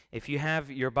If you have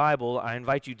your Bible, I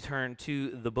invite you to turn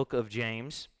to the book of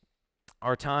James.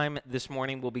 Our time this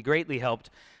morning will be greatly helped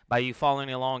by you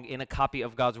following along in a copy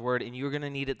of God's Word, and you're going to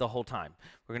need it the whole time.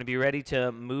 We're going to be ready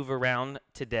to move around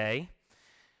today.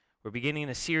 We're beginning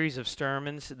a series of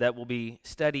sermons that will be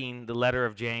studying the letter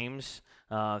of James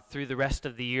through the rest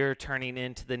of the year, turning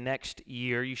into the next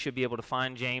year. You should be able to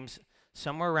find James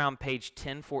somewhere around page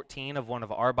 1014 of one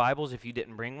of our Bibles if you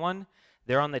didn't bring one.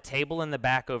 They're on the table in the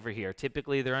back over here.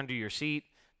 Typically, they're under your seat,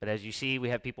 but as you see, we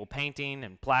have people painting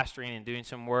and plastering and doing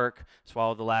some work. That's why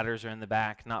all the ladders are in the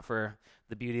back, not for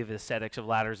the beauty of the aesthetics of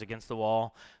ladders against the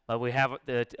wall. But we have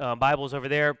the Bibles over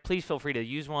there. Please feel free to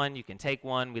use one. You can take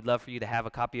one. We'd love for you to have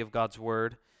a copy of God's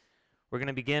Word. We're going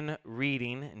to begin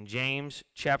reading in James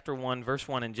chapter 1, verse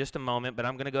 1 in just a moment, but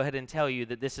I'm going to go ahead and tell you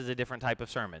that this is a different type of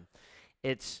sermon.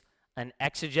 It's an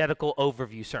exegetical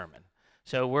overview sermon.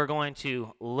 So we're going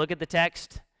to look at the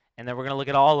text, and then we're going to look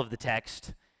at all of the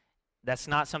text. That's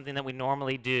not something that we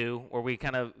normally do, where we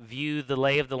kind of view the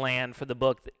lay of the land for the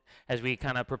book as we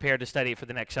kind of prepare to study it for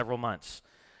the next several months.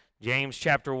 James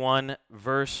chapter 1,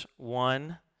 verse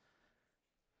 1.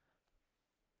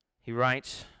 He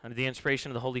writes under the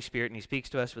inspiration of the Holy Spirit, and he speaks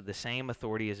to us with the same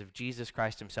authority as if Jesus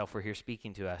Christ himself were here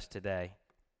speaking to us today.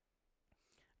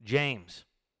 James,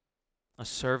 a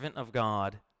servant of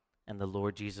God and the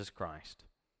Lord Jesus Christ,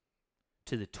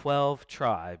 to the 12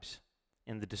 tribes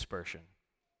in the dispersion,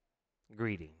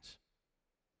 greetings.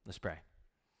 Let's pray.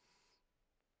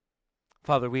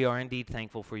 Father, we are indeed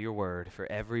thankful for your word,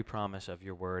 for every promise of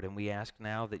your word, and we ask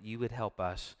now that you would help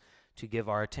us to give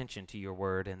our attention to your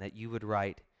word and that you would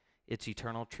write its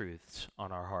eternal truths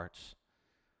on our hearts.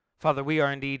 Father, we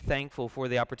are indeed thankful for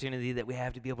the opportunity that we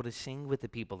have to be able to sing with the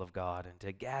people of God and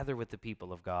to gather with the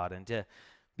people of God and to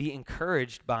be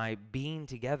encouraged by being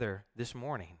together this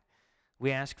morning.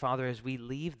 We ask, Father, as we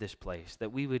leave this place,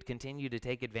 that we would continue to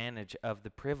take advantage of the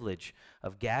privilege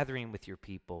of gathering with your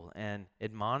people and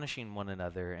admonishing one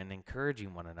another and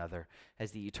encouraging one another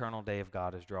as the eternal day of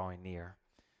God is drawing near.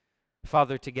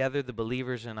 Father, together, the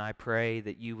believers and I pray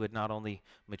that you would not only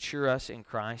mature us in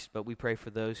Christ, but we pray for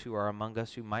those who are among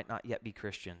us who might not yet be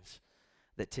Christians,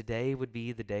 that today would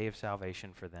be the day of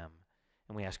salvation for them.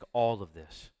 And we ask all of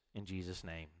this in Jesus'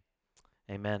 name.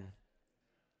 Amen.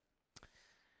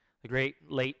 The great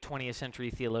late 20th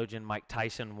century theologian Mike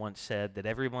Tyson once said that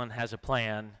everyone has a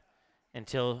plan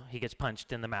until he gets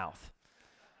punched in the mouth.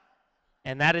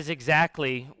 And that is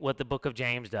exactly what the book of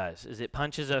James does, is it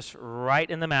punches us right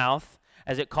in the mouth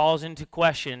as it calls into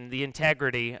question the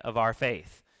integrity of our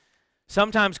faith.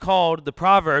 Sometimes called the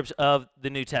Proverbs of the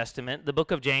New Testament, the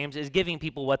book of James is giving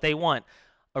people what they want,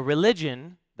 a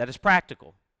religion that is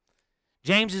practical.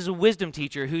 James is a wisdom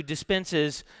teacher who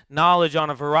dispenses knowledge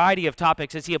on a variety of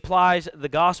topics as he applies the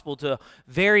gospel to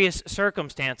various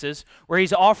circumstances where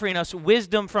he's offering us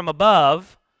wisdom from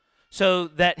above so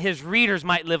that his readers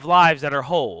might live lives that are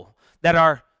whole, that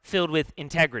are filled with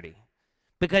integrity.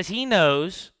 Because he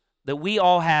knows that we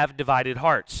all have divided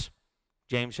hearts.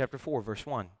 James chapter 4, verse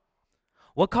 1.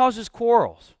 What causes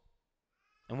quarrels?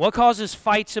 And what causes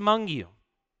fights among you?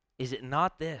 Is it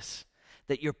not this,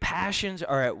 that your passions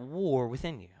are at war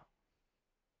within you?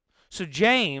 So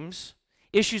James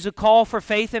issues a call for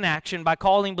faith and action by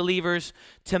calling believers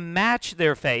to match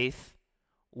their faith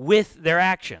with their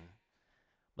action.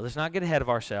 But let's not get ahead of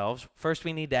ourselves. First,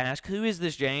 we need to ask, who is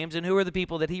this James and who are the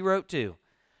people that he wrote to?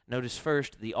 Notice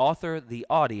first the author, the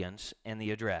audience, and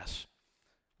the address.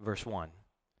 Verse 1.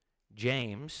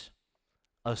 James,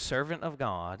 a servant of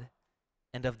God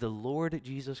and of the Lord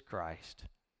Jesus Christ,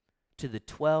 to the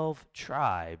 12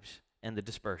 tribes in the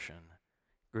dispersion,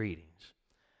 greetings.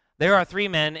 There are 3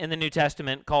 men in the New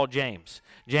Testament called James.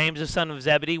 James, the son of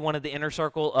Zebedee, one of the inner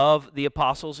circle of the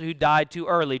apostles who died too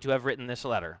early to have written this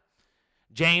letter.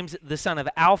 James, the son of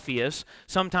Alphaeus,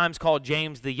 sometimes called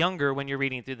James the Younger when you're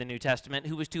reading through the New Testament,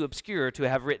 who was too obscure to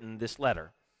have written this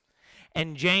letter.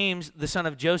 And James, the son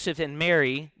of Joseph and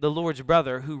Mary, the Lord's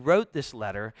brother, who wrote this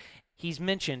letter, he's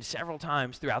mentioned several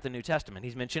times throughout the New Testament.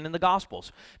 He's mentioned in the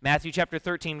Gospels. Matthew chapter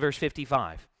 13, verse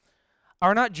 55.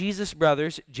 Are not Jesus'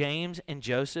 brothers James and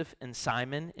Joseph and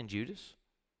Simon and Judas?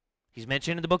 He's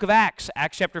mentioned in the book of Acts,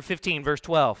 Acts chapter 15, verse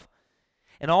 12.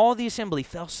 And all the assembly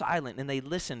fell silent, and they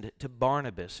listened to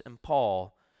Barnabas and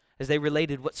Paul as they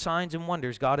related what signs and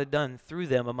wonders God had done through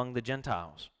them among the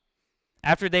Gentiles.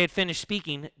 After they had finished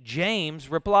speaking, James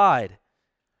replied,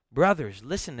 Brothers,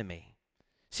 listen to me.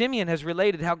 Simeon has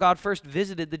related how God first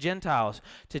visited the Gentiles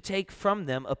to take from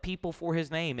them a people for his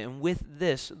name, and with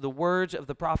this the words of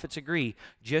the prophets agree,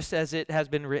 just as it has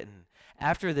been written.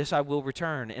 After this I will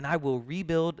return, and I will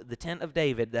rebuild the tent of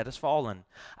David that has fallen.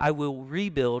 I will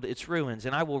rebuild its ruins,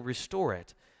 and I will restore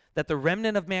it, that the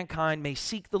remnant of mankind may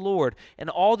seek the Lord, and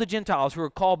all the Gentiles who are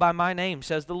called by my name,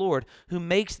 says the Lord, who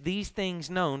makes these things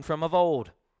known from of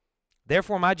old.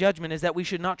 Therefore my judgment is that we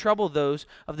should not trouble those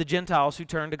of the Gentiles who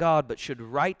turn to God, but should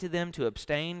write to them to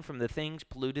abstain from the things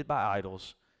polluted by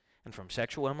idols, and from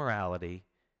sexual immorality,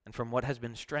 and from what has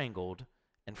been strangled,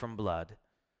 and from blood.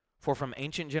 For from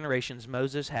ancient generations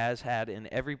Moses has had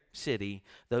in every city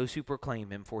those who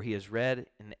proclaim him, for he is read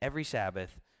in every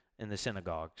Sabbath in the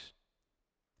synagogues.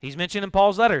 He's mentioned in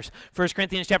Paul's letters. 1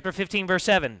 Corinthians chapter 15, verse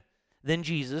 7. Then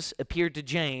Jesus appeared to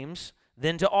James,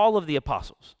 then to all of the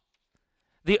apostles.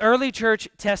 The early church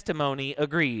testimony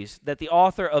agrees that the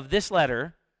author of this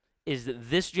letter is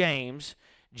this James,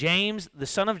 the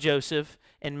son of Joseph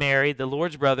and Mary, the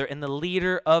Lord's brother, and the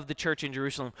leader of the church in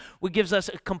Jerusalem, which gives us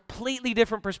a completely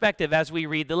different perspective as we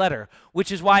read the letter,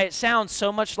 which is why it sounds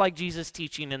so much like Jesus'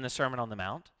 teaching in the Sermon on the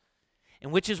Mount,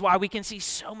 and which is why we can see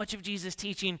so much of Jesus'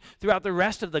 teaching throughout the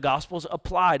rest of the Gospels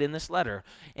applied in this letter.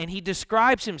 And he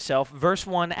describes himself, verse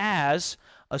 1, as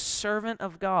a servant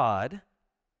of God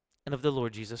and of the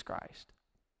Lord Jesus Christ.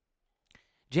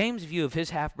 James' view of his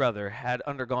half-brother had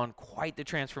undergone quite the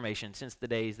transformation since the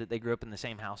days that they grew up in the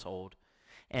same household,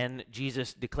 and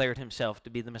Jesus declared himself to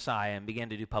be the Messiah and began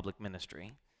to do public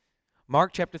ministry.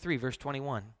 Mark chapter 3, verse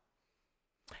 21.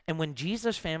 And when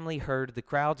Jesus' family heard the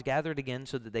crowds gathered again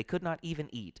so that they could not even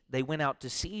eat, they went out to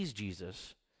seize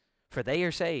Jesus, for they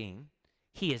are saying,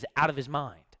 he is out of his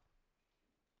mind.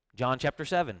 John chapter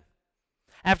 7.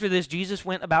 After this, Jesus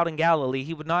went about in Galilee.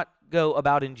 He would not go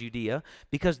about in Judea,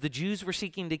 because the Jews were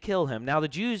seeking to kill him. Now the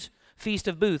Jews' feast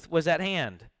of Booth was at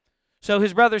hand. So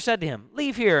his brother said to him,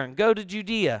 leave here and go to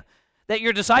Judea, that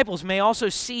your disciples may also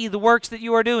see the works that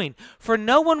you are doing. For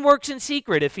no one works in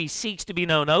secret if he seeks to be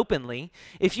known openly.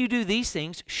 If you do these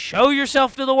things, show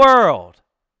yourself to the world.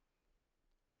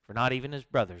 For not even his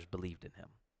brothers believed in him.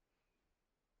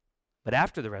 But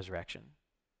after the resurrection,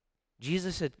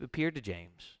 Jesus had appeared to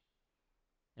James,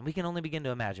 and we can only begin to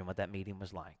imagine what that meeting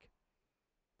was like.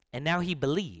 And now he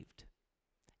believed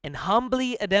and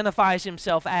humbly identifies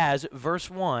himself as, verse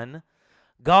 1,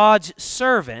 God's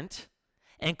servant,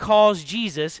 and calls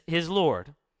Jesus his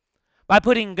Lord. By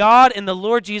putting God and the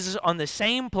Lord Jesus on the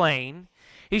same plane,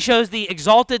 he shows the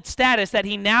exalted status that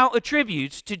he now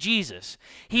attributes to Jesus.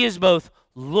 He is both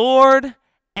Lord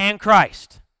and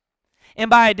Christ. And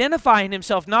by identifying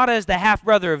himself not as the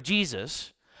half-brother of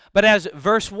Jesus, but as,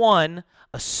 verse 1,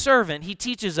 a servant, he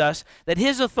teaches us that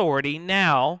his authority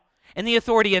now, and the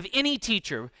authority of any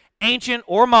teacher, ancient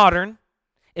or modern,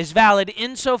 is valid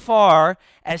insofar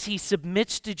as he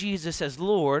submits to Jesus as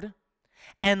Lord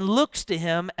and looks to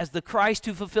him as the Christ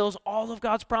who fulfills all of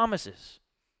God's promises.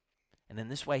 And in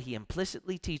this way, he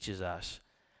implicitly teaches us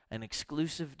an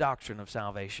exclusive doctrine of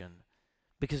salvation,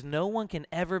 because no one can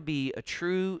ever be a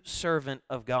true servant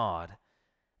of God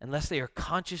unless they are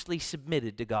consciously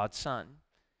submitted to God's Son.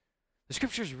 The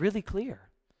scripture is really clear.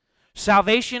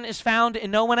 Salvation is found in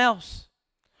no one else.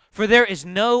 For there is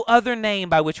no other name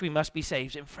by which we must be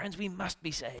saved. And friends, we must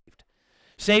be saved.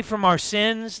 Saved from our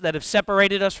sins that have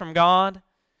separated us from God.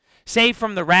 Saved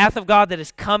from the wrath of God that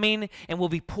is coming and will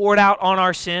be poured out on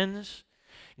our sins.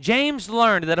 James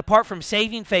learned that apart from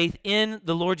saving faith in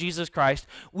the Lord Jesus Christ,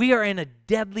 we are in a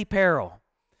deadly peril.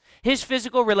 His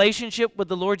physical relationship with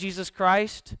the Lord Jesus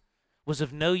Christ was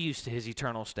of no use to his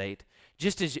eternal state,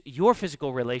 just as your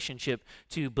physical relationship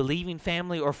to believing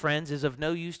family or friends is of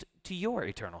no use to your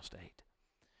eternal state.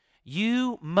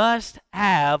 You must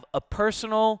have a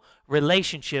personal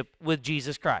relationship with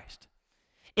Jesus Christ.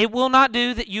 It will not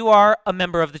do that you are a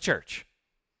member of the church.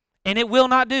 And it will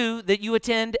not do that you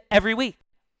attend every week.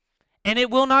 And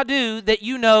it will not do that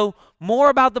you know more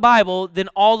about the Bible than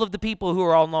all of the people who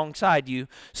are alongside you.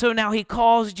 So now he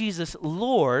calls Jesus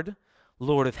Lord,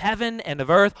 Lord of heaven and of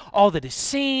earth, all that is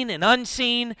seen and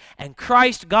unseen, and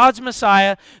Christ, God's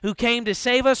Messiah, who came to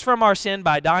save us from our sin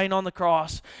by dying on the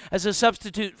cross as a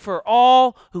substitute for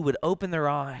all who would open their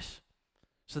eyes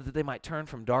so that they might turn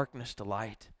from darkness to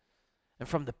light and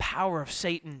from the power of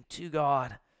Satan to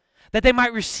God, that they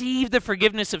might receive the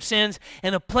forgiveness of sins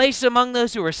and a place among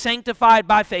those who are sanctified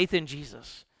by faith in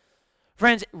Jesus.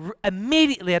 Friends,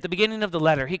 immediately at the beginning of the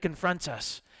letter, he confronts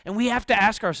us, and we have to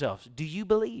ask ourselves, do you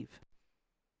believe?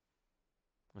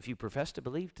 If you profess to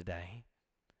believe today,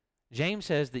 James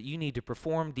says that you need to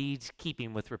perform deeds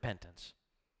keeping with repentance.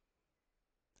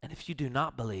 And if you do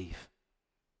not believe,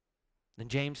 then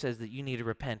James says that you need to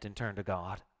repent and turn to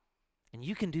God. And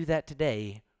you can do that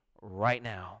today, right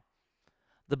now.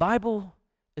 The Bible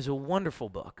is a wonderful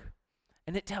book,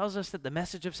 and it tells us that the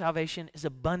message of salvation is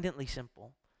abundantly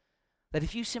simple. That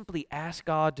if you simply ask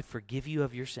God to forgive you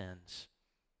of your sins,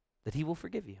 that he will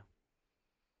forgive you.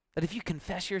 That if you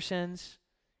confess your sins,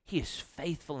 He is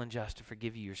faithful and just to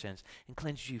forgive you your sins and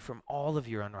cleanse you from all of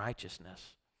your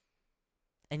unrighteousness.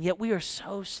 And yet we are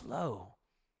so slow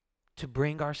to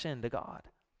bring our sin to God.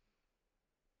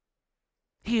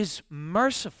 He is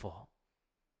merciful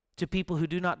to people who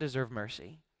do not deserve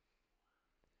mercy.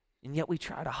 And yet we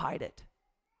try to hide it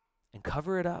and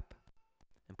cover it up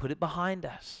and put it behind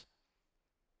us.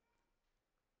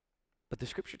 But the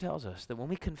scripture tells us that when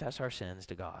we confess our sins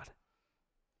to God,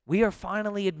 we are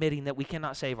finally admitting that we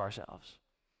cannot save ourselves.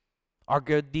 Our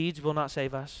good deeds will not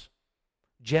save us.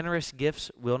 Generous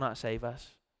gifts will not save us.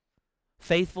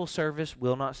 Faithful service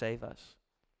will not save us.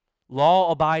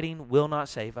 Law abiding will not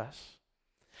save us.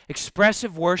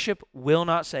 Expressive worship will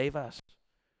not save us.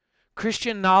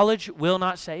 Christian knowledge will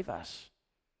not save us.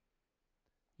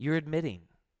 You're admitting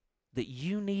that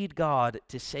you need God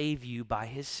to save you by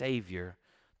His Savior,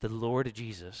 the Lord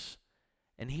Jesus.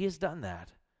 And He has done that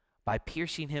by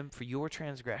piercing Him for your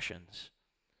transgressions.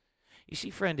 You see,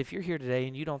 friend, if you're here today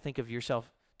and you don't think of yourself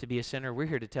to be a sinner, we're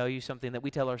here to tell you something that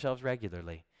we tell ourselves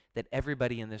regularly, that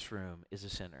everybody in this room is a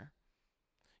sinner.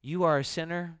 You are a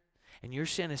sinner, and your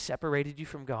sin has separated you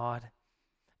from God.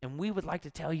 And we would like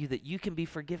to tell you that you can be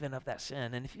forgiven of that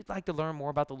sin. And if you'd like to learn more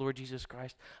about the Lord Jesus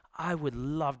Christ, I would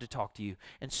love to talk to you.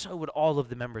 And so would all of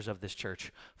the members of this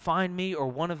church. Find me or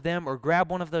one of them or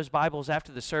grab one of those Bibles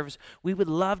after the service. We would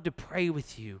love to pray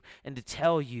with you and to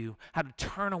tell you how to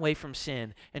turn away from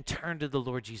sin and turn to the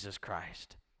Lord Jesus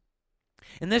Christ.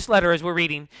 In this letter, as we're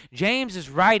reading, James is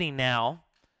writing now,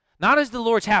 not as the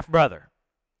Lord's half-brother.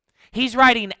 He's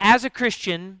writing as a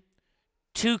Christian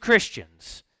to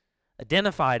Christians,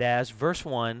 identified as, verse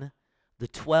 1, the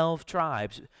 12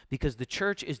 tribes, because the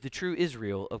church is the true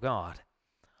Israel of God.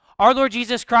 Our Lord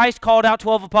Jesus Christ called out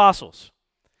 12 apostles,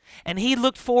 and He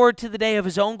looked forward to the day of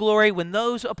His own glory when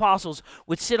those apostles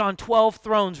would sit on 12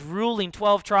 thrones ruling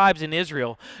 12 tribes in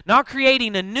Israel, not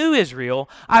creating a new Israel,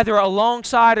 either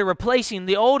alongside or replacing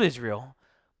the old Israel,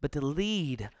 but to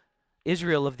lead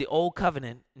Israel of the old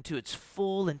covenant into its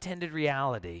full intended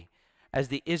reality as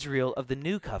the Israel of the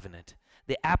new covenant,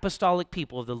 the apostolic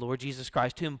people of the Lord Jesus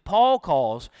Christ, whom Paul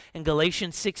calls in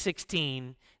Galatians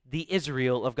 6:16 the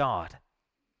Israel of God.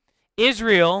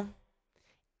 Israel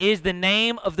is the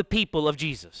name of the people of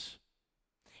Jesus.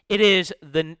 It is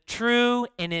the true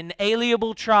and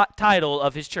inalienable title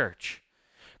of His church.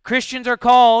 Christians are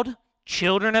called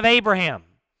children of Abraham.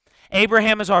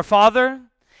 Abraham is our father,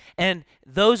 and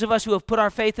those of us who have put our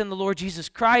faith in the Lord Jesus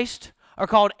Christ are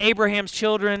called Abraham's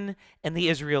children and the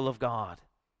Israel of God,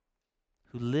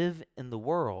 who live in the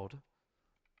world,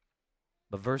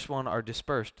 but verse 1, are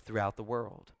dispersed throughout the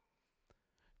world.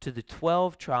 To the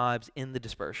 12 tribes in the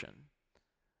dispersion.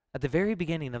 At the very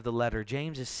beginning of the letter,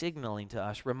 James is signaling to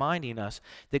us, reminding us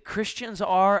that Christians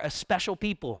are a special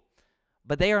people,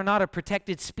 but they are not a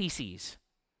protected species.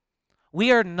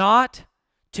 We are not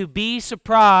to be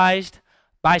surprised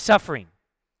by suffering,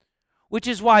 which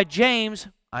is why James,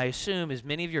 I assume, is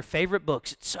many of your favorite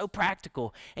books. It's so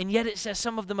practical, and yet it says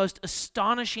some of the most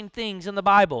astonishing things in the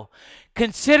Bible.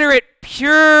 Consider it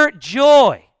pure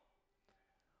joy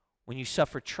when you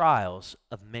suffer trials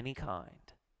of many kind.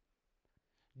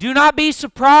 Do not be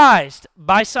surprised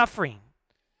by suffering.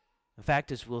 In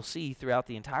fact, as we'll see throughout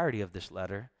the entirety of this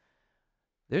letter,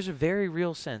 there's a very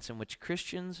real sense in which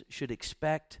Christians should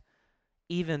expect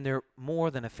even their more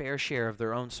than a fair share of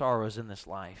their own sorrows in this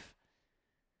life.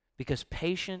 Because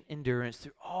patient endurance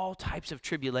through all types of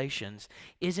tribulations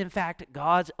is in fact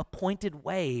God's appointed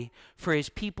way for His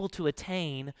people to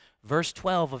attain, verse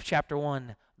 12 of chapter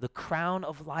 1, the crown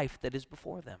of life that is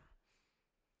before them.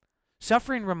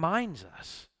 Suffering reminds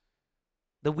us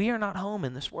that we are not home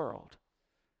in this world,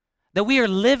 that we are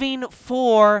living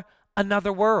for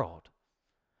another world.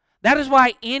 That is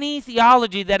why any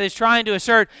theology that is trying to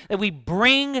assert that we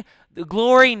bring the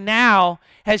glory now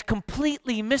has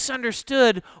completely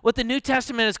misunderstood what the New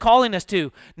Testament is calling us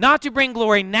to. Not to bring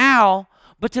glory now,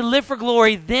 but to live for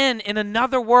glory then in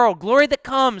another world. Glory that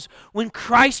comes when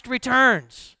Christ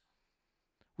returns.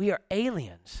 We are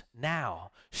aliens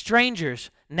now, strangers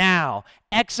now,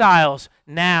 exiles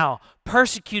now,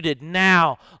 persecuted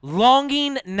now,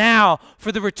 longing now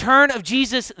for the return of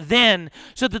Jesus then,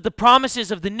 so that the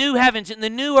promises of the new heavens and the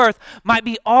new earth might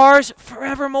be ours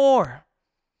forevermore.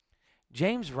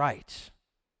 James writes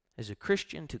as a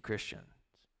Christian to Christians.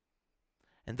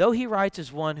 And though he writes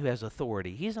as one who has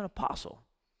authority, he's an apostle.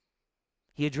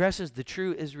 He addresses the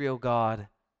true Israel God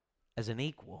as an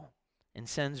equal and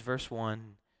sends, verse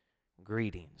 1,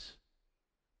 greetings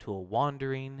to a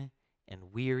wandering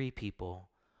and weary people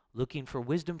looking for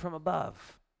wisdom from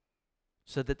above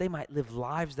so that they might live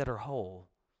lives that are whole.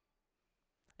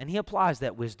 And he applies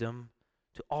that wisdom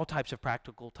to all types of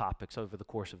practical topics over the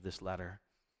course of this letter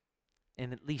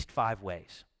in at least 5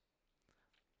 ways.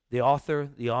 The author,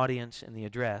 the audience, and the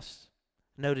address.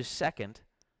 Notice second,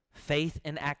 faith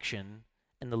in action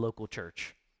in the local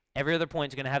church. Every other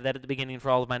point is going to have that at the beginning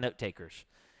for all of my note takers.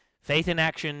 Faith in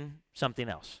action, something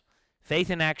else.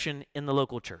 Faith in action in the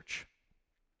local church.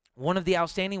 One of the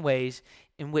outstanding ways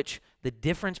in which the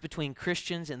difference between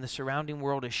Christians and the surrounding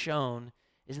world is shown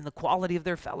is in the quality of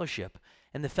their fellowship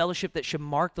and the fellowship that should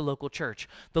mark the local church.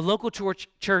 The local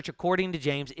church, according to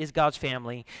James, is God's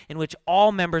family in which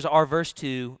all members are, verse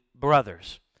 2,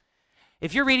 brothers.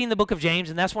 If you're reading the book of James,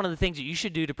 and that's one of the things that you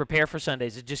should do to prepare for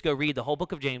Sundays, is just go read the whole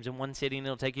book of James in one sitting.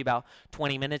 It'll take you about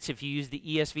 20 minutes. If you use the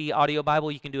ESV audio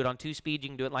Bible, you can do it on 2 speed. You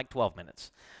can do it in like 12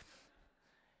 minutes.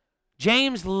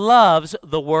 James loves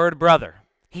the word brother.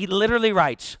 He literally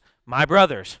writes, my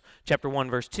brothers, chapter 1,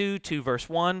 verse 2, 2, verse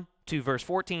 1, 2, verse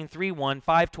 14, 3, 1,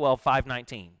 5, 12, 5,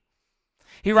 19.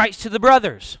 He writes to the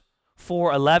brothers,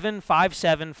 4, 11, 5,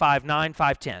 7, 5, 9,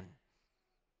 5, 10.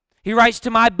 He writes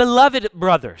to my beloved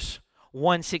brothers,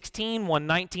 1, 16, 1,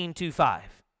 19, 2, 5.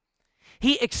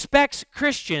 He expects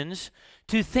Christians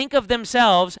to think of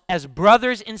themselves as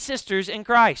brothers and sisters in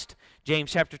Christ.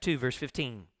 James chapter 2, verse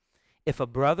 15. If a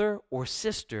brother or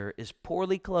sister is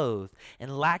poorly clothed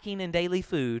and lacking in daily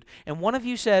food, and one of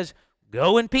you says,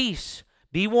 go in peace,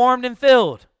 be warmed and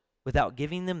filled, without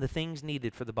giving them the things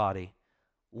needed for the body,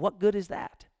 what good is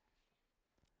that?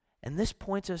 And this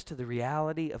points us to the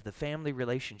reality of the family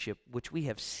relationship which we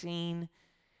have seen,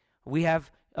 we have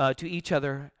to each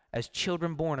other as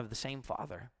children born of the same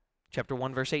Father. Chapter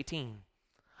 1, verse 18.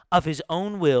 Of his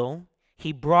own will,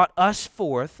 he brought us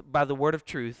forth by the word of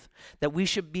truth, that we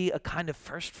should be a kind of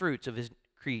first fruits of his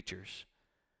creatures.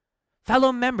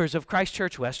 Fellow members of Christ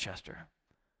Church Westchester,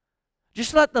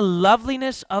 just let the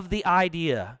loveliness of the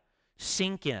idea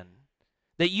sink in,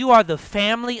 that you are the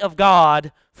family of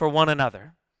God for one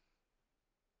another.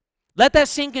 Let that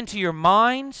sink into your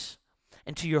minds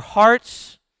and to your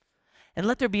hearts, and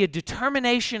let there be a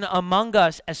determination among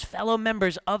us as fellow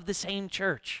members of the same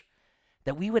church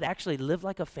that we would actually live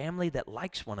like a family that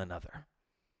likes one another.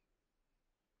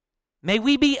 May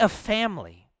we be a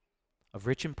family of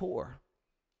rich and poor,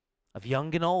 of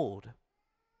young and old,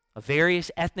 of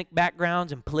various ethnic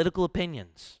backgrounds and political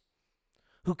opinions,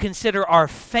 who consider our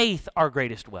faith our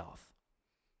greatest wealth.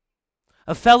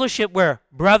 A fellowship where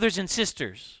brothers and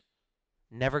sisters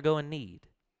never go in need,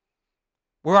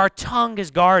 where our tongue is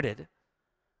guarded,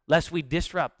 lest we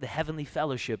disrupt the heavenly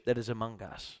fellowship that is among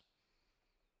us,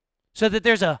 so that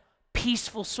there's a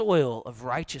peaceful soil of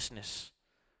righteousness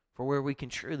for where we can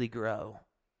truly grow,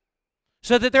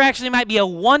 so that there actually might be a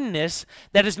oneness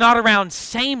that is not around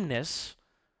sameness,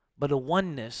 but a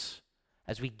oneness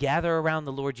as we gather around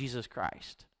the Lord Jesus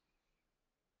Christ.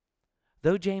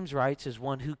 Though James writes as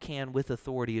one who can with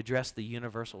authority address the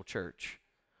universal church,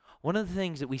 one of the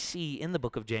things that we see in the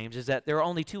book of James is that there are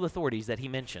only 2 authorities that he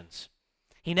mentions.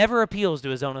 He never appeals to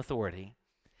his own authority.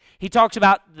 He talks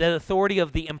about the authority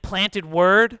of the implanted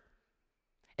word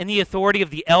and the authority of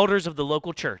the elders of the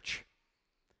local church.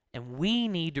 And we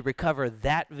need to recover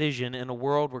that vision in a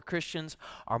world where Christians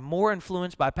are more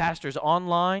influenced by pastors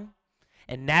online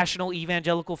and national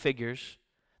evangelical figures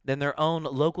than their own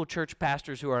local church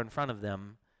pastors who are in front of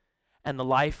them and the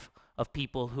life of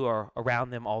people who are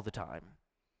around them all the time,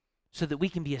 so that we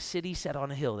can be a city set on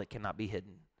a hill that cannot be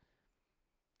hidden.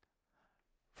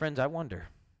 Friends, I wonder,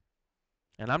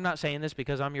 and I'm not saying this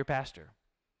because I'm your pastor,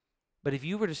 but if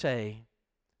you were to say,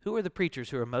 who are the preachers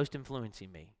who are most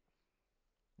influencing me?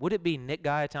 Would it be Nick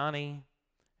Gaetani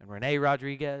and Rene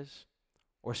Rodriguez,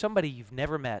 or somebody you've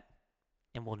never met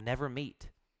and will never meet,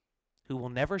 who will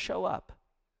never show up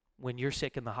when you're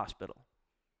sick in the hospital?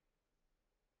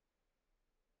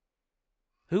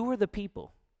 Who are the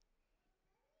people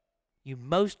you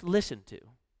most listen to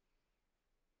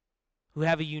who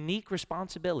have a unique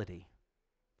responsibility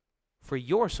for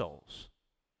your souls,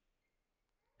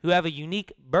 who have a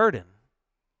unique burden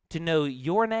to know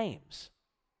your names?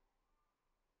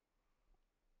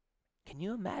 Can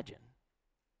you imagine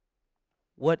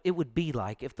what it would be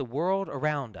like if the world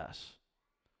around us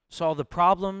saw the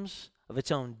problems of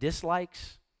its own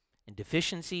dislikes and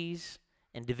deficiencies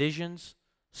and divisions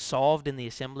solved in the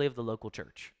assembly of the local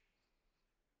church?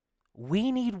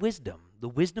 We need wisdom, the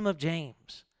wisdom of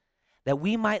James, that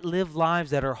we might live lives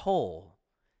that are whole,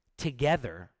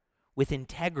 together, with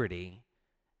integrity,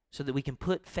 so that we can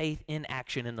put faith in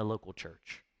action in the local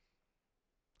church.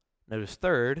 Notice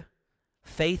third,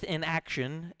 faith in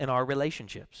action in our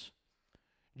relationships.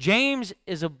 James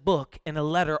is a book and a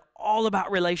letter all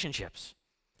about relationships.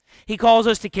 He calls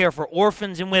us to care for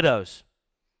orphans and widows.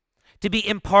 to be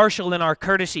impartial in our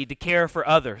courtesy, to care for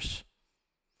others.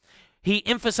 He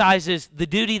emphasizes the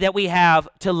duty that we have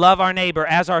to love our neighbor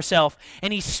as ourselves,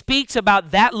 and he speaks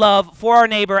about that love for our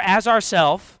neighbor as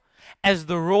ourselves as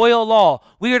the royal law.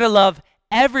 We are to love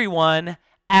everyone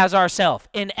as ourselves,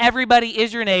 and everybody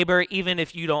is your neighbor, even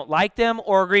if you don't like them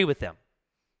or agree with them.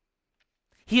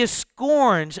 He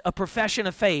scorns a profession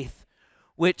of faith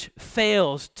which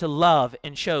fails to love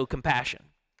and show compassion.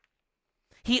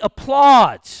 He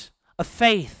applauds a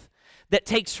faith that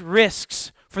takes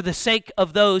risks for the sake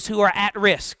of those who are at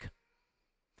risk.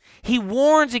 He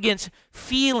warns against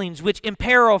feelings which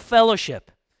imperil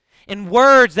fellowship and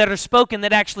words that are spoken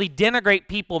that actually denigrate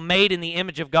people made in the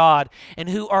image of God and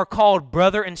who are called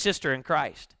brother and sister in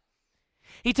Christ.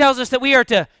 He tells us that we are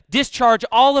to discharge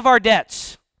all of our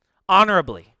debts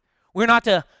honorably. We're not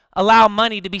to allow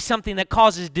money to be something that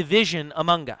causes division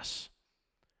among us.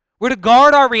 We're to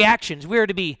guard our reactions. We are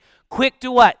to be quick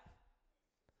to what?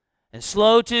 And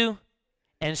slow to,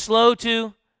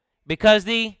 because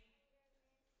we're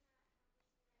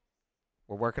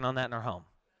working on that in our home.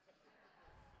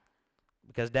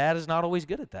 Because dad is not always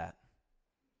good at that.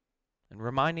 And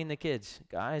reminding the kids,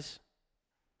 guys,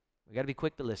 we got to be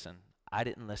quick to listen. I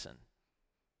didn't listen.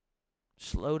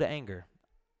 Slow to anger.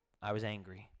 I was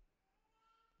angry.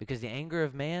 Because the anger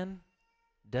of man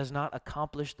does not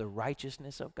accomplish the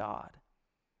righteousness of God.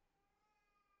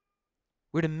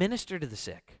 We're to minister to the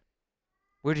sick.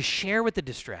 We're to share with the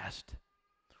distressed.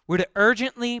 We're to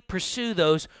urgently pursue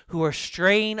those who are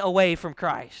straying away from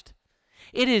Christ.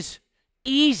 It is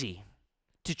easy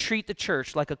to treat the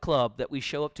church like a club that we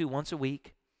show up to once a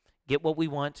week, get what we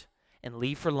want, and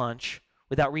leave for lunch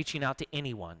without reaching out to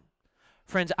anyone.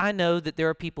 Friends, I know that there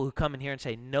are people who come in here and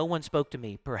say, no one spoke to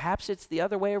me. Perhaps it's the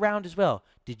other way around as well.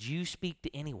 Did you speak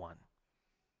to anyone?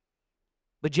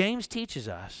 But James teaches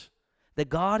us that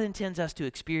God intends us to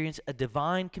experience a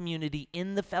divine community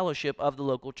in the fellowship of the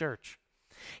local church.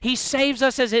 He saves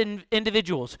us as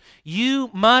individuals. You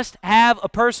must have a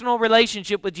personal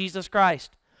relationship with Jesus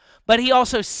Christ. But he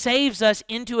also saves us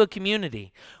into a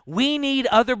community. We need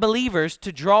other believers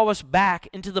to draw us back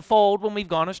into the fold when we've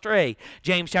gone astray.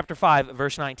 James chapter 5,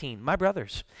 verse 19. My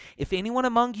brothers, if anyone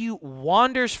among you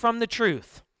wanders from the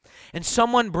truth and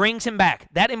someone brings him back,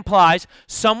 that implies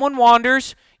someone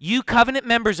wanders, you covenant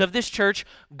members of this church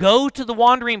go to the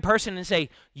wandering person and say,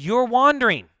 you're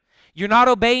wandering. You're not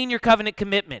obeying your covenant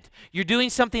commitment. You're doing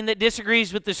something that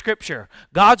disagrees with the scripture.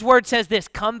 God's word says this,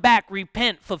 come back,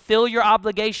 repent, fulfill your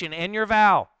obligation and your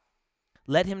vow.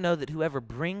 Let him know that whoever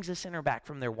brings a sinner back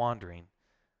from their wandering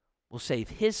will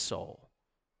save his soul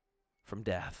from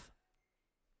death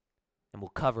and will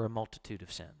cover a multitude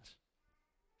of sins.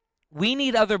 We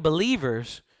need other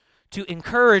believers to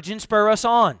encourage and spur us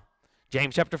on.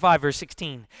 James chapter 5, verse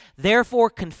 16. Therefore,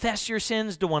 confess your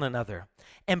sins to one another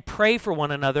and pray for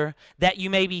one another that you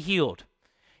may be healed.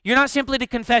 You're not simply to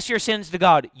confess your sins to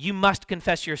God. You must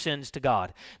confess your sins to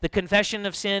God. The confession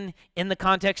of sin in the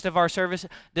context of our service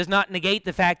does not negate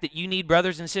the fact that you need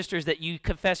brothers and sisters that you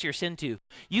confess your sin to.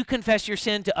 You confess your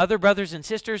sin to other brothers and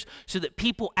sisters so that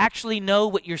people actually know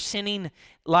what your sinning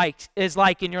is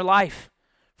like in your life.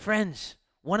 Friends,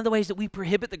 one of the ways that we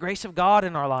prohibit the grace of God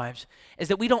in our lives is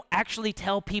that we don't actually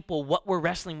tell people what we're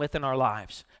wrestling with in our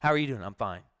lives. How are you doing? I'm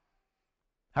fine.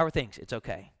 How are things? It's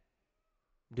okay.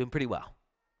 I'm doing pretty well.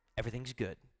 Everything's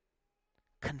good.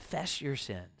 Confess your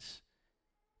sins.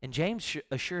 And James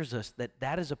assures us that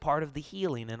that is a part of the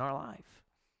healing in our life.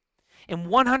 In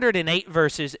 108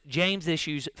 verses, James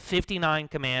issues 59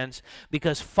 commands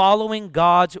because following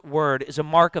God's word is a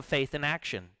mark of faith in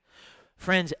action.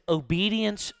 Friends,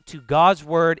 obedience to God's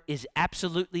word is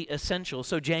absolutely essential.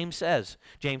 So James says,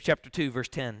 James chapter 2, verse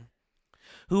 10,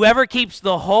 whoever keeps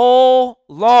the whole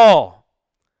law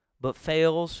but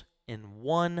fails in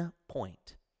one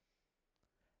point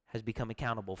has become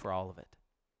accountable for all of it.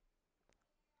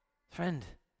 Friend,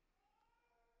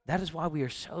 that is why we are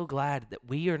so glad that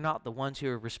we are not the ones who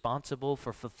are responsible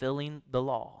for fulfilling the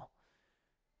law.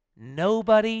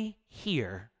 Nobody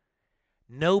here,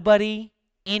 nobody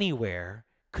anywhere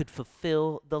could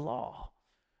fulfill the law.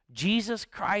 Jesus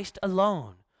Christ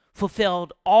alone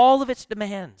fulfilled all of its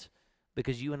demands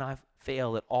because you and I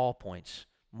fail at all points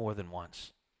more than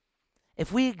once.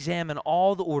 If we examine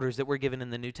all the orders that were given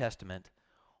in the New Testament,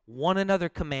 one another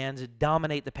commands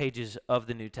dominate the pages of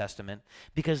the New Testament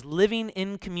because living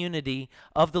in community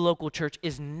of the local church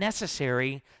is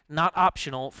necessary, not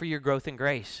optional, for your growth in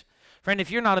grace. Friend, if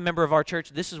you're not a member of our church,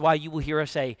 this is why you will hear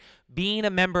us say, being a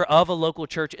member of a local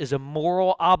church is a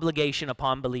moral obligation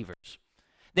upon believers.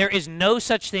 There is no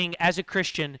such thing as a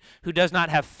Christian who does not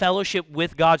have fellowship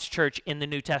with God's church in the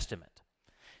New Testament.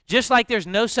 Just like there's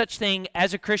no such thing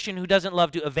as a Christian who doesn't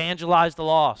love to evangelize the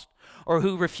lost, or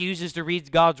who refuses to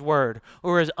read God's word,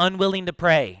 or is unwilling to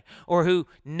pray, or who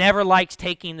never likes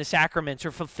taking the sacraments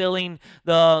or fulfilling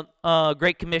the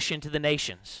Great Commission to the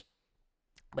nations.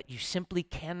 But you simply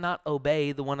cannot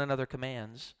obey the one another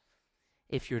commands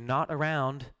if you're not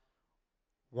around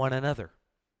one another.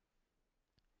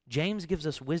 James gives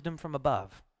us wisdom from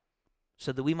above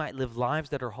so that we might live lives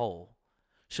that are whole,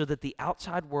 so that the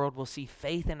outside world will see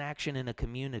faith in action in a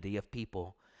community of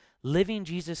people living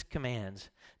Jesus' commands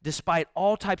despite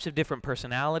all types of different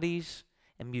personalities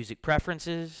and music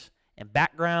preferences and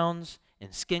backgrounds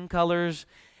and skin colors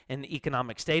and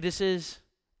economic statuses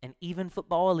and even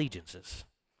football allegiances.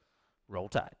 Roll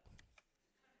Tide.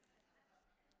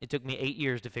 It took me 8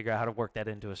 years to figure out how to work that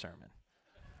into a sermon.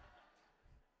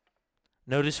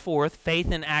 Notice fourth,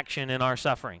 faith in action in our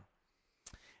suffering.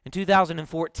 In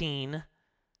 2014,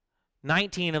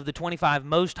 19 of the 25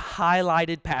 most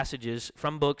highlighted passages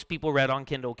from books people read on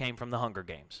Kindle came from the Hunger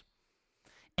Games.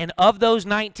 And of those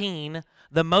 19,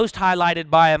 the most highlighted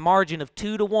by a margin of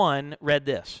 2-1 read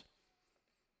this: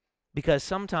 because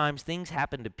sometimes things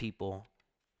happen to people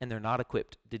and they're not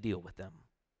equipped to deal with them.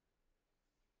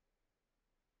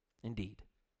 Indeed.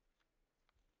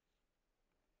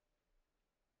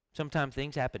 Sometimes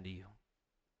things happen to you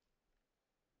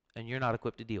and you're not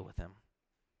equipped to deal with them.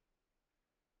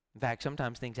 In fact,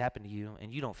 sometimes things happen to you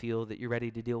and you don't feel that you're ready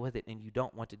to deal with it and you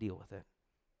don't want to deal with it.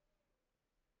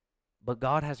 But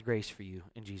God has grace for you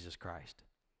in Jesus Christ.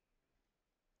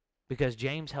 Because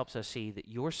James helps us see that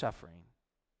your suffering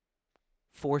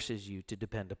forces you to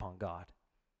depend upon God.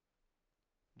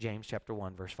 James chapter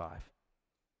 1, verse 5.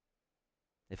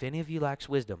 If any of you lacks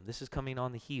wisdom, this is coming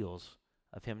on the heels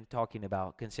of him talking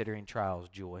about considering trials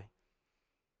joy.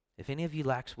 If any of you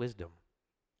lacks wisdom,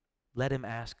 let him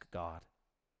ask God,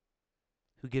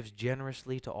 who gives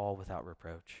generously to all without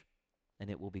reproach, and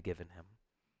it will be given him.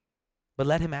 But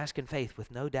let him ask in faith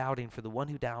with no doubting, for the one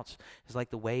who doubts is like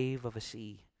the wave of a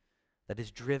sea that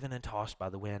is driven and tossed by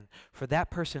the wind. For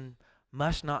that person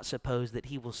must not suppose that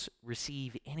he will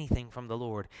receive anything from the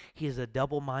Lord. He is a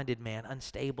double-minded man,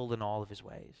 unstable in all of his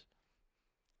ways.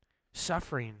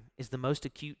 Suffering is the most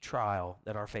acute trial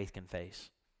that our faith can face.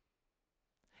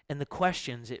 And the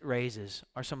questions it raises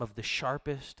are some of the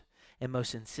sharpest and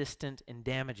most insistent and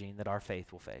damaging that our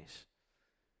faith will face.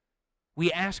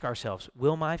 We ask ourselves,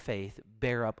 will my faith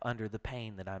bear up under the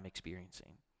pain that I'm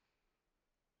experiencing?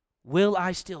 Will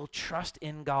I still trust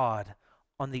in God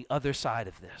on the other side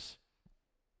of this?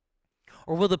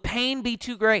 Or will the pain be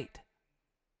too great?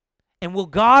 And will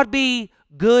God be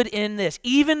good in this,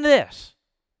 even this?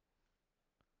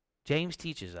 James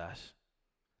teaches us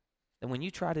that when you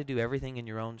try to do everything in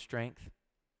your own strength,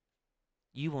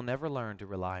 you will never learn to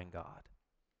rely on God.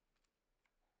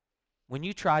 When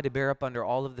you try to bear up under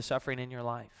all of the suffering in your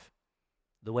life,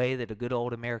 the way that a good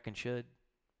old American should,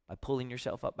 by pulling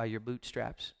yourself up by your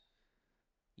bootstraps,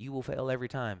 you will fail every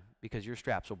time because your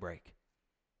straps will break.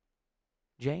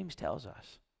 James tells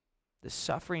us the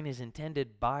suffering is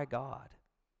intended by God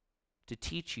to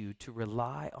teach you to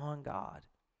rely on God.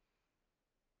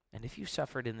 And if you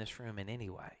suffered in this room in any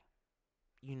way,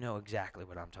 you know exactly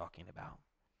what I'm talking about.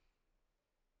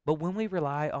 But when we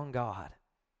rely on God,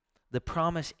 the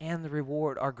promise and the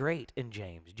reward are great in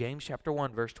James. James chapter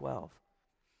 1, verse 12.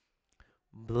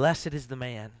 Blessed is the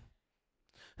man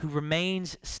who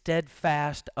remains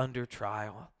steadfast under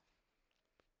trial.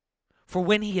 For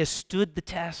when he has stood the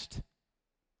test,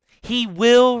 he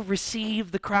will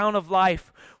receive the crown of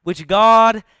life, which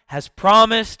God has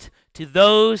promised to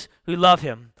those who love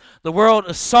him. The world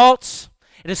assaults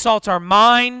our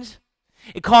minds.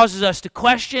 It causes us to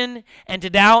question and to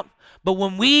doubt. But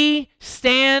when we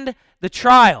stand the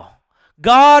trial,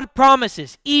 God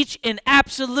promises each and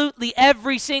absolutely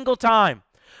every single time,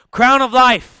 crown of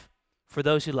life for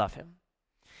those who love him.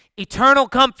 Eternal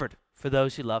comfort for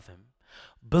those who love him.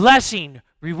 Blessing,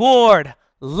 reward,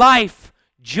 life,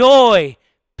 joy,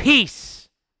 peace.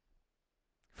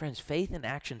 Friends, faith in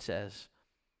action says,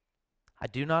 I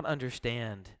do not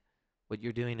understand what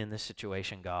you're doing in this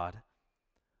situation, God,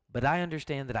 but I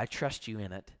understand that I trust you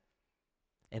in it.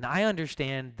 And I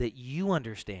understand that you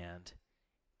understand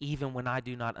even when I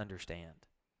do not understand.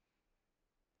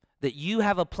 That you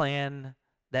have a plan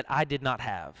that I did not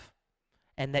have,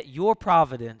 and that your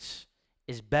providence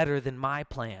is better than my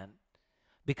plan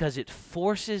because it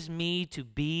forces me to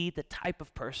be the type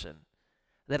of person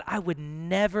that I would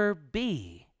never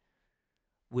be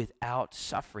without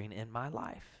suffering in my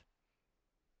life.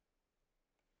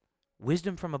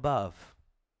 Wisdom from above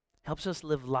helps us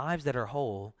live lives that are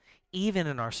whole, even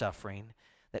in our suffering,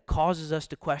 that causes us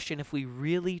to question if we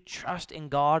really trust in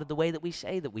God the way that we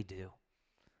say that we do.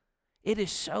 It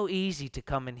is so easy to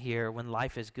come in here when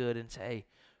life is good and say,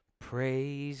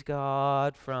 praise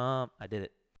God from... I did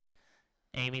it.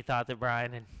 Amy thought that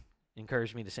Brian had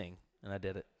encouraged me to sing, and I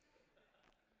did it.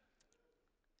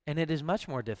 And it is much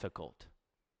more difficult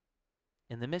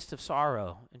in the midst of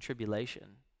sorrow and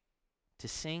tribulation to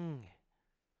sing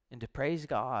and to praise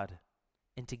God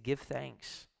and to give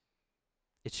thanks.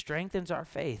 It strengthens our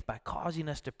faith by causing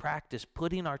us to practice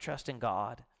putting our trust in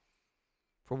God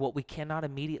for what we cannot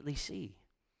immediately see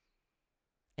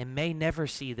and may never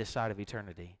see this side of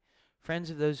eternity. Friends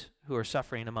of those who are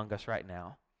suffering among us right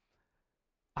now,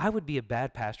 I would be a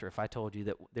bad pastor if I told you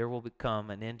that there will become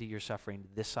an end to your suffering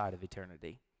this side of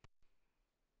eternity.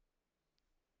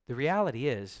 The reality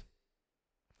is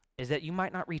that you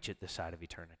might not reach it this side of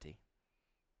eternity.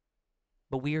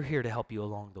 But we are here to help you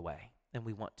along the way, and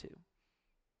we want to.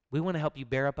 We want to help you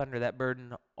bear up under that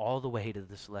burden all the way to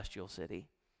the celestial city.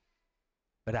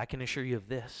 But I can assure you of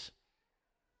this,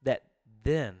 that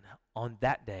then, on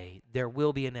that day, there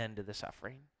will be an end to the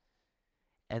suffering,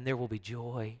 and there will be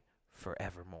joy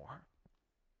forevermore.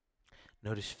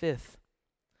 Notice fifth,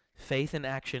 faith and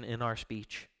action in our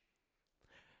speech.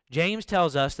 James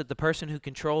tells us that the person who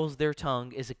controls their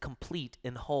tongue is a complete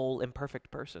and whole and perfect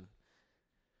person.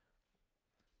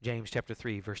 James chapter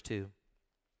 3, verse 2.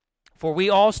 For we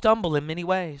all stumble in many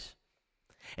ways.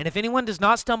 And if anyone does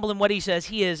not stumble in what he says,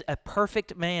 he is a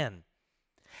perfect man,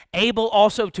 able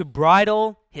also to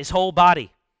bridle his whole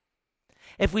body.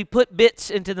 If we put bits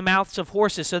into the mouths of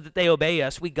horses so that they obey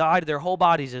us, we guide their whole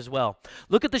bodies as well.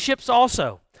 Look at the ships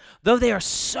also. Though they are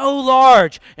so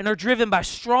large and are driven by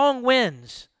strong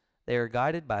winds, they are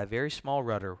guided by a very small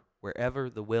rudder wherever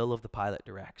the will of the pilot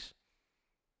directs.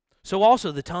 So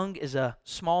also the tongue is a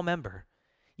small member,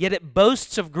 yet it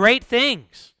boasts of great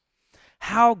things.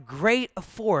 How great a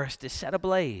forest is set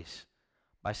ablaze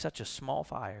by such a small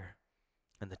fire,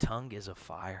 and the tongue is a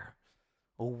fire,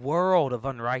 a world of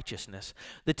unrighteousness.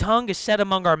 The tongue is set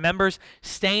among our members,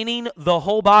 staining the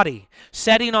whole body,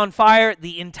 setting on fire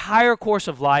the entire course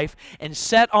of life, and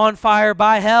set on fire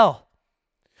by hell.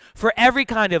 For every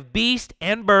kind of beast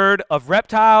and bird, of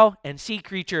reptile and sea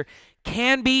creature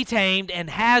can be tamed and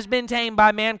has been tamed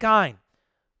by mankind,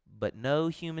 but no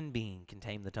human being can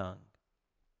tame the tongue.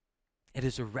 It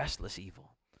is a restless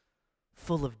evil,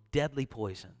 full of deadly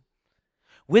poison.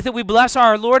 With it we bless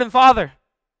our Lord and Father,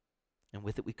 and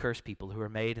with it we curse people who are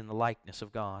made in the likeness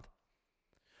of God.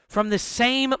 From the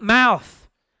same mouth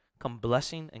come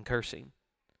blessing and cursing.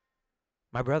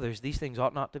 My brothers, these things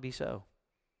ought not to be so.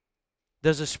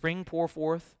 Does a spring pour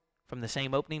forth from the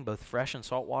same opening both fresh and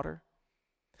salt water?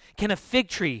 Can a fig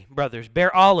tree, brothers,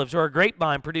 bear olives, or a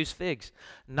grapevine produce figs?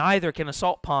 Neither can a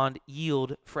salt pond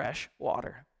yield fresh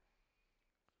water.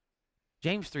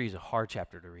 James 3 is a hard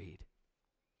chapter to read.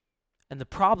 And the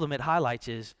problem it highlights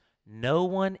is no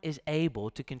one is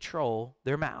able to control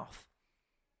their mouth.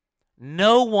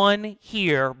 No one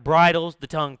here bridles the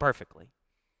tongue perfectly.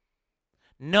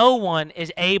 No one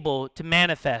is able to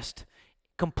manifest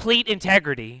complete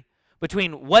integrity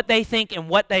between what they think and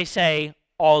what they say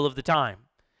all of the time.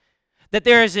 That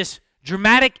there is this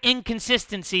dramatic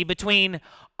inconsistency between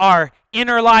our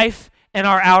inner life and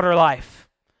our outer life.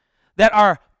 That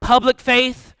our public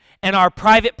faith and our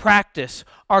private practice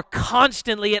are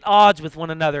constantly at odds with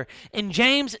one another. And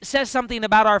James says something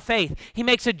about our faith. He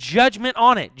makes a judgment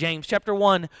on it. James chapter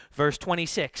 1, verse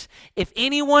 26. If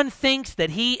anyone thinks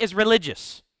that he is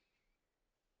religious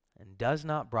and does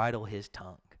not bridle his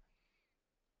tongue,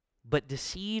 but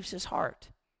deceives his heart,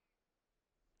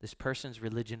 this person's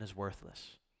religion is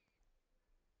worthless.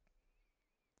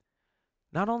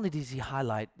 Not only does he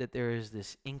highlight that there is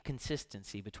this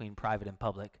inconsistency between private and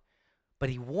public, but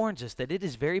he warns us that it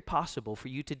is very possible for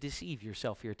you to deceive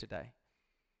yourself here today.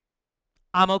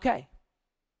 I'm okay.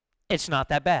 It's not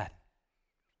that bad.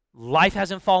 Life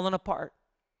hasn't fallen apart.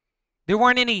 There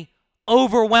weren't any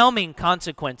overwhelming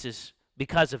consequences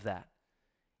because of that.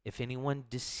 If anyone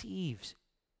deceives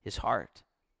his heart,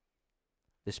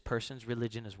 this person's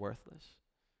religion is worthless.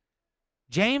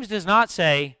 James does not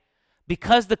say,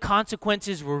 because the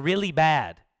consequences were really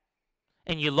bad,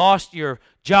 and you lost your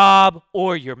job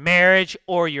or your marriage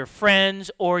or your friends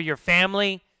or your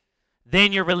family,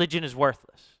 then your religion is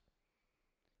worthless.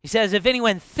 He says if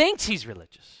anyone thinks he's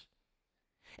religious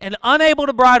and unable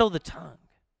to bridle the tongue,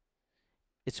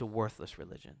 it's a worthless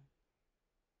religion.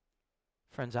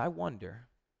 Friends, I wonder,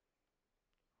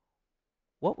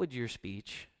 what would your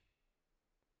speech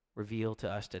reveal to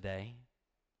us today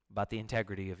about the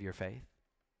integrity of your faith?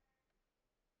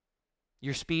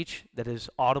 Your speech that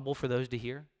is audible for those to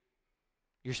hear?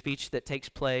 Your speech that takes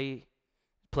place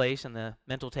in the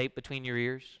mental tape between your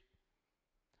ears,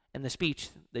 and the speech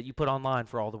that you put online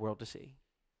for all the world to see?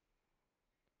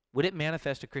 Would it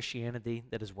manifest a Christianity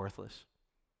that is worthless,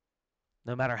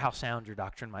 no matter how sound your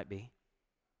doctrine might be?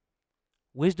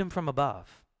 Wisdom from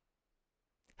above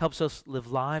helps us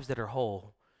live lives that are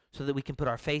whole so that we can put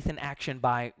our faith in action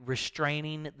by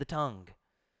restraining the tongue,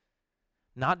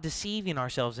 not deceiving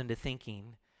ourselves into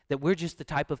thinking that we're just the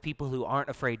type of people who aren't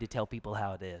afraid to tell people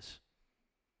how it is.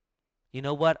 You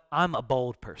know what? I'm a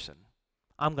bold person.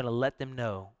 I'm going to let them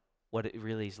know what it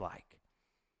really is like.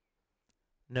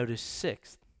 Notice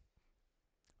sixth,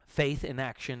 faith in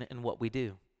action in what we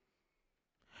do.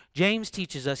 James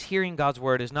teaches us hearing God's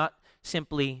word is not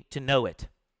simply to know it.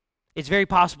 It's very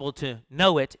possible to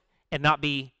know it and not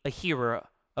be a hearer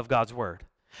of God's word.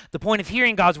 The point of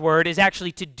hearing God's word is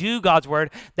actually to do God's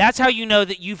word. That's how you know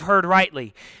that you've heard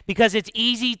rightly. Because it's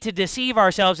easy to deceive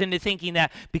ourselves into thinking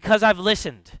that because I've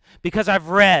listened, because I've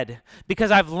read,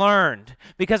 because I've learned,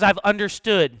 because I've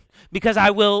understood, because I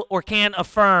will or can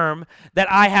affirm that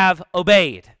I have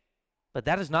obeyed. But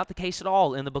that is not the case at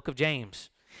all in the book of James.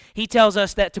 He tells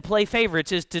us that to play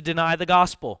favorites is to deny the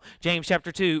gospel. James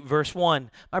chapter 2, verse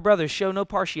 1. My brothers, show no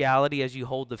partiality as you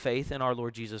hold the faith in our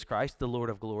Lord Jesus Christ, the Lord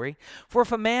of glory. For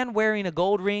if a man wearing a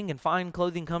gold ring and fine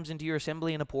clothing comes into your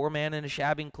assembly, and a poor man in a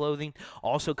shabby clothing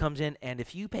also comes in, and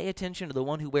if you pay attention to the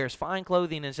one who wears fine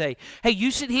clothing and say, hey,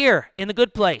 you sit here in the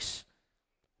good place,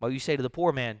 while you say to the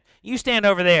poor man, you stand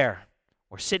over there,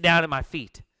 or sit down at my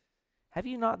feet, have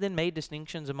you not then made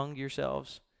distinctions among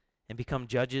yourselves and become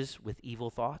judges with evil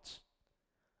thoughts?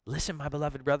 Listen, my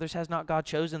beloved brothers, has not God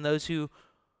chosen those who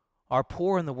are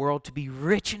poor in the world to be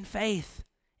rich in faith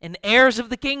and heirs of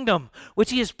the kingdom,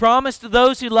 which he has promised to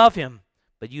those who love him?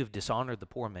 But you have dishonored the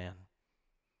poor man.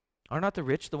 Are not the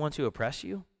rich the ones who oppress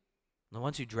you, the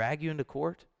ones who drag you into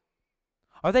court?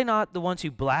 Are they not the ones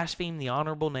who blaspheme the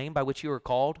honorable name by which you are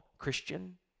called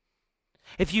Christian?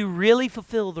 If you really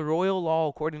fulfill the royal law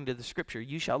according to the scripture,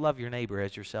 you shall love your neighbor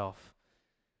as yourself.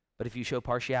 But if you show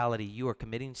partiality, you are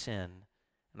committing sin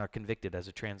and are convicted as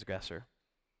a transgressor.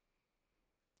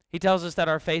 He tells us that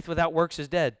our faith without works is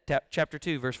dead. Chapter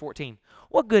 2, verse 14.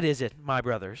 What good is it, my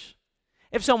brothers,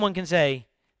 if someone can say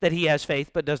that he has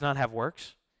faith but does not have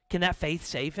works? Can that faith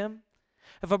save him?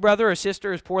 If a brother or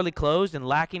sister is poorly clothed and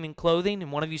lacking in clothing,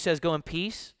 and one of you says, go in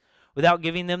peace, without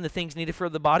giving them the things needed for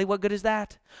the body, what good is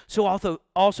that? So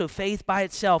also faith by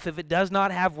itself, if it does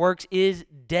not have works, is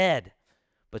dead.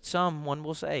 But someone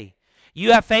will say,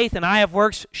 you have faith and I have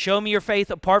works. Show me your faith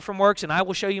apart from works, and I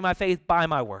will show you my faith by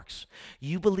my works.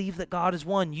 You believe that God is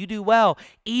one. You do well.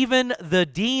 Even the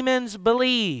demons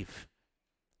believe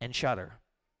and shudder.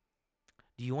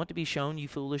 Do you want to be shown, you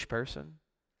foolish person,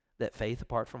 that faith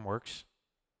apart from works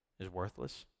is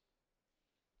worthless?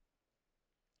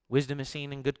 Wisdom is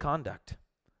seen in good conduct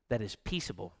that is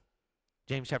peaceable.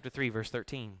 James chapter 3, verse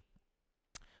 13.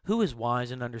 Who is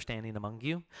wise and understanding among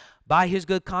you? By his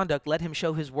good conduct, let him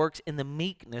show his works in the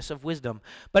meekness of wisdom.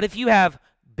 But if you have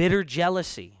bitter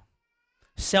jealousy,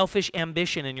 selfish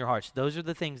ambition in your hearts, those are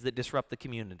the things that disrupt the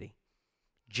community.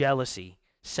 Jealousy,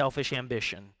 selfish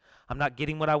ambition. I'm not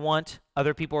getting what I want.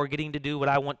 Other people are getting to do what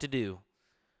I want to do.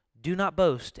 Do not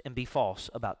boast and be false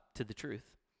about to the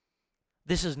truth.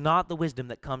 This is not the wisdom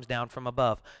that comes down from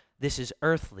above. This is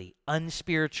earthly,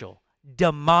 unspiritual,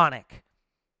 demonic.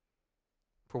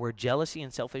 For where jealousy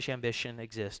and selfish ambition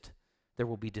exist, there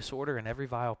will be disorder in every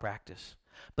vile practice.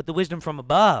 But the wisdom from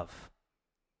above,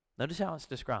 notice how it's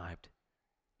described,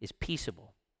 is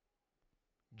peaceable,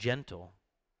 gentle,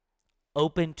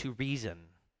 open to reason,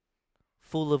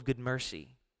 full of good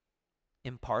mercy,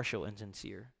 impartial and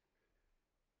sincere.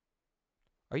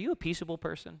 Are you a peaceable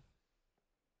person?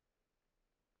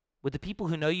 Would the people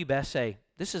who know you best say,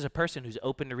 this is a person who's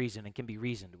open to reason and can be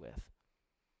reasoned with?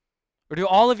 Or do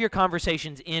all of your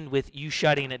conversations end with you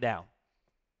shutting it down?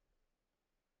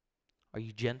 Are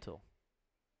you gentle?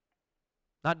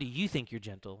 Not do you think you're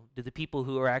gentle. Do the people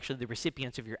who are actually the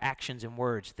recipients of your actions and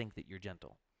words think that you're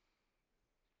gentle?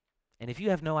 And if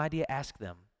you have no idea, ask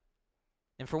them.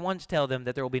 And for once, tell them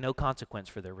that there will be no consequence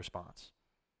for their response.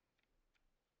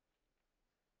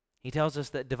 He tells us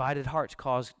that divided hearts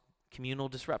cause communal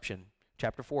disruption.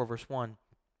 Chapter 4, verse 1.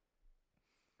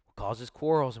 What causes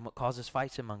quarrels and what causes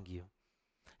fights among you?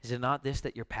 Is it not this,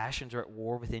 that your passions are at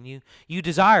war within you? You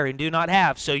desire and do not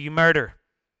have, so you murder.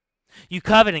 You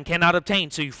covet and cannot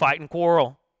obtain, so you fight and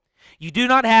quarrel. You do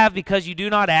not have because you do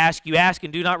not ask. You ask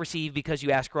and do not receive because you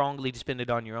ask wrongly to spend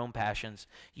it on your own passions.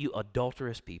 You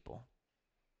adulterous people.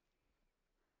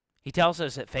 He tells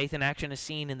us that faith in action is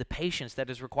seen in the patience that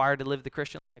is required to live the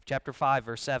Christian life. Chapter 5,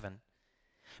 verse 7.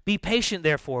 Be patient,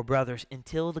 therefore, brothers,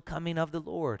 until the coming of the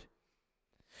Lord.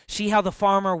 See how the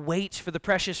farmer waits for the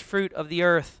precious fruit of the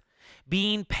earth,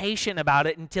 being patient about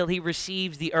it until he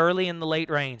receives the early and the late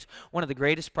rains. One of the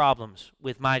greatest problems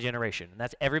with my generation, and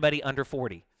that's everybody under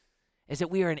 40, is that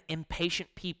we are an impatient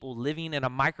people living in a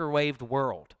microwaved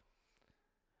world.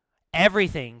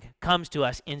 Everything comes to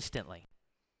us instantly.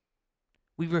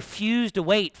 We refuse to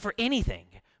wait for anything.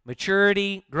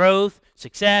 Maturity, growth,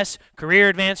 success, career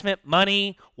advancement,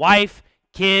 money, wife,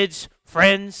 kids,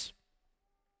 friends.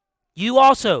 You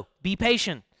also be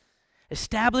patient.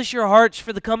 Establish your hearts,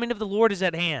 for the coming of the Lord is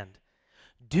at hand.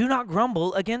 Do not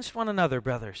grumble against one another,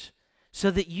 brothers, so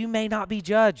that you may not be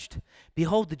judged.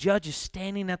 Behold, the judge is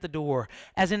standing at the door.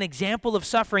 As an example of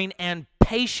suffering and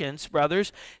patience,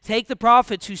 brothers, take the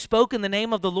prophets who spoke in the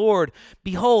name of the Lord.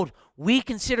 Behold, we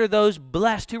consider those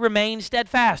blessed who remain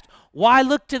steadfast. Why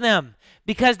look to them?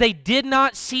 Because they did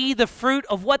not see the fruit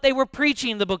of what they were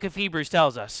preaching, the book of Hebrews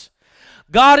tells us.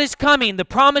 God is coming. The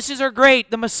promises are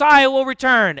great. The Messiah will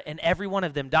return. And every one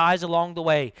of them dies along the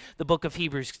way, the book of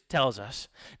Hebrews tells us.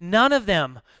 None of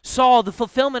them saw the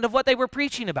fulfillment of what they were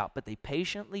preaching about, but they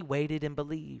patiently waited and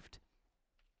believed.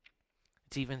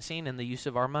 It's even seen in the use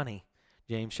of our money.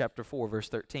 James chapter 4, verse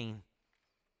 13.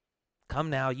 Come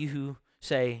now, you who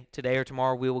say, today or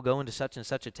tomorrow we will go into such and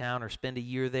such a town or spend a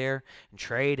year there and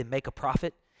trade and make a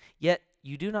profit. Yet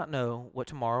you do not know what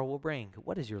tomorrow will bring.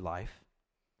 What is your life?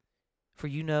 For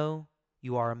you know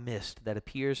you are a mist that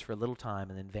appears for a little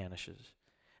time and then vanishes.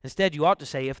 Instead, you ought to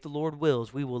say, if the Lord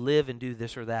wills, we will live and do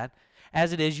this or that.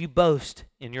 As it is, you boast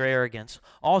in your arrogance.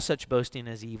 All such boasting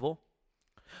is evil.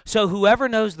 So whoever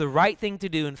knows the right thing to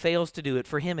do and fails to do it,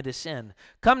 for him it is sin.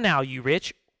 Come now, you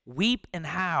rich, weep and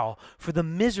howl for the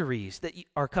miseries that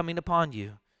are coming upon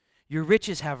you. Your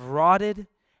riches have rotted,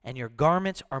 and your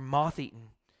garments are moth-eaten.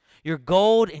 Your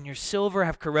gold and your silver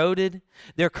have corroded.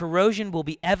 Their corrosion will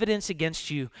be evidence against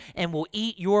you and will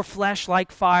eat your flesh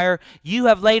like fire. You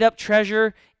have laid up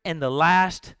treasure in the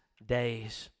last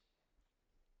days.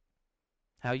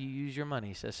 How you use your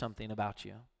money says something about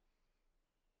you.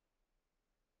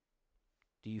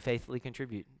 Do you faithfully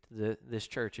contribute to this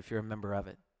church if you're a member of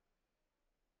it?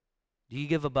 Do you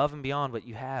give above and beyond what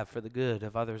you have for the good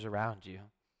of others around you?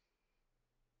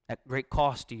 At great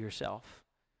cost to yourself.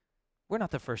 We're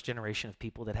not the first generation of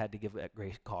people that had to give at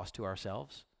great cost to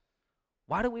ourselves.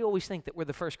 Why do we always think that we're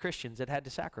the first Christians that had to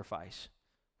sacrifice?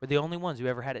 We're the only ones who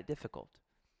ever had it difficult.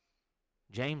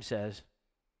 James says,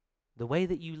 the way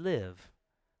that you live,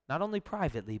 not only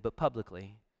privately but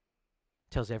publicly,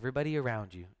 tells everybody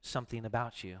around you something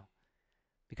about you,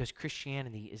 because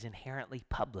Christianity is inherently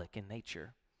public in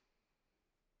nature,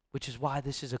 which is why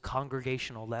this is a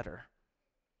congregational letter.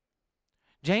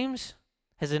 James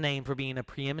has a name for being a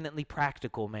preeminently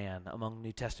practical man among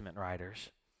New Testament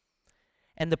writers.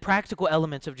 And the practical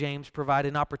elements of James provide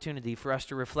an opportunity for us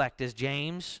to reflect as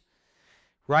James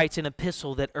writes an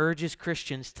epistle that urges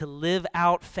Christians to live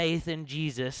out faith in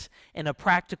Jesus in a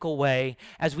practical way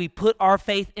as we put our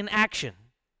faith in action.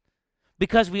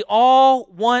 Because we all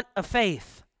want a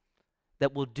faith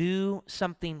that will do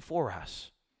something for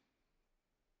us.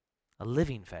 A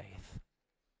living faith.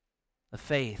 A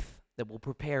faith that will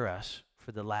prepare us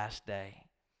for the last day.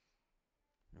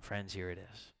 And friends, here it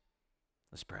is.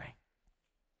 Let's pray.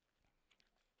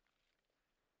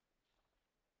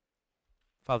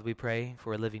 Father, we pray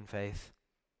for a living faith,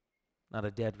 not a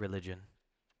dead religion.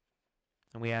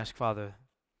 And we ask, Father,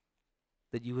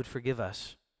 that you would forgive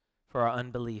us for our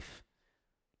unbelief,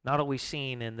 not always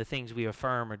seen in the things we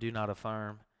affirm or do not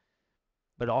affirm,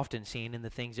 but often seen in the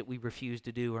things that we refuse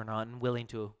to do or not unwilling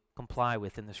to comply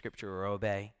with in the Scripture or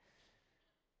obey.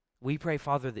 We pray,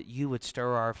 Father, that you would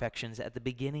stir our affections at the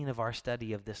beginning of our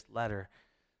study of this letter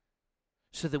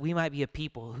so that we might be a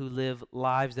people who live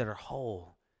lives that are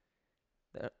whole,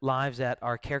 lives that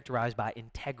are characterized by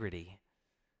integrity,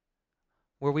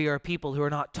 where we are a people who are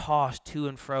not tossed to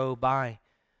and fro by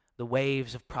the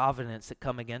waves of providence that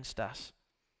come against us,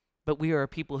 but we are a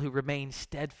people who remain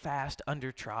steadfast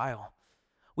under trial.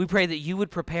 We pray that you would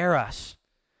prepare us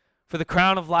for the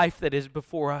crown of life that is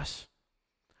before us.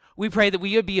 We pray that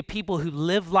we would be a people who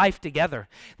live life together,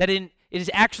 that it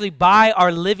is actually by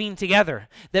our living together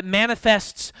that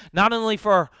manifests not only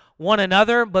for one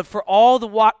another, but for all the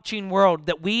watching world,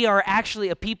 that we are actually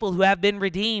a people who have been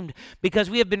redeemed, because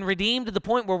we have been redeemed to the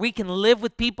point where we can live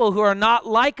with people who are not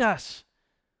like us.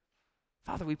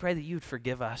 Father, we pray that you would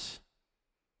forgive us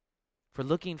for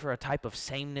looking for a type of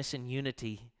sameness and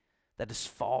unity that is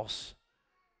false,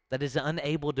 that is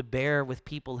unable to bear with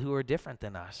people who are different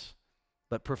than us,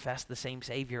 but profess the same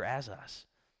Savior as us.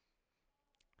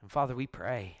 And Father, we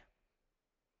pray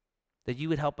that you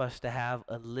would help us to have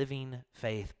a living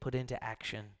faith put into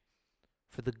action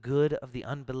for the good of the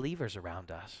unbelievers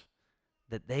around us,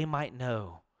 that they might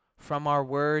know from our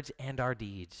words and our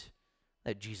deeds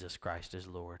that Jesus Christ is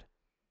Lord.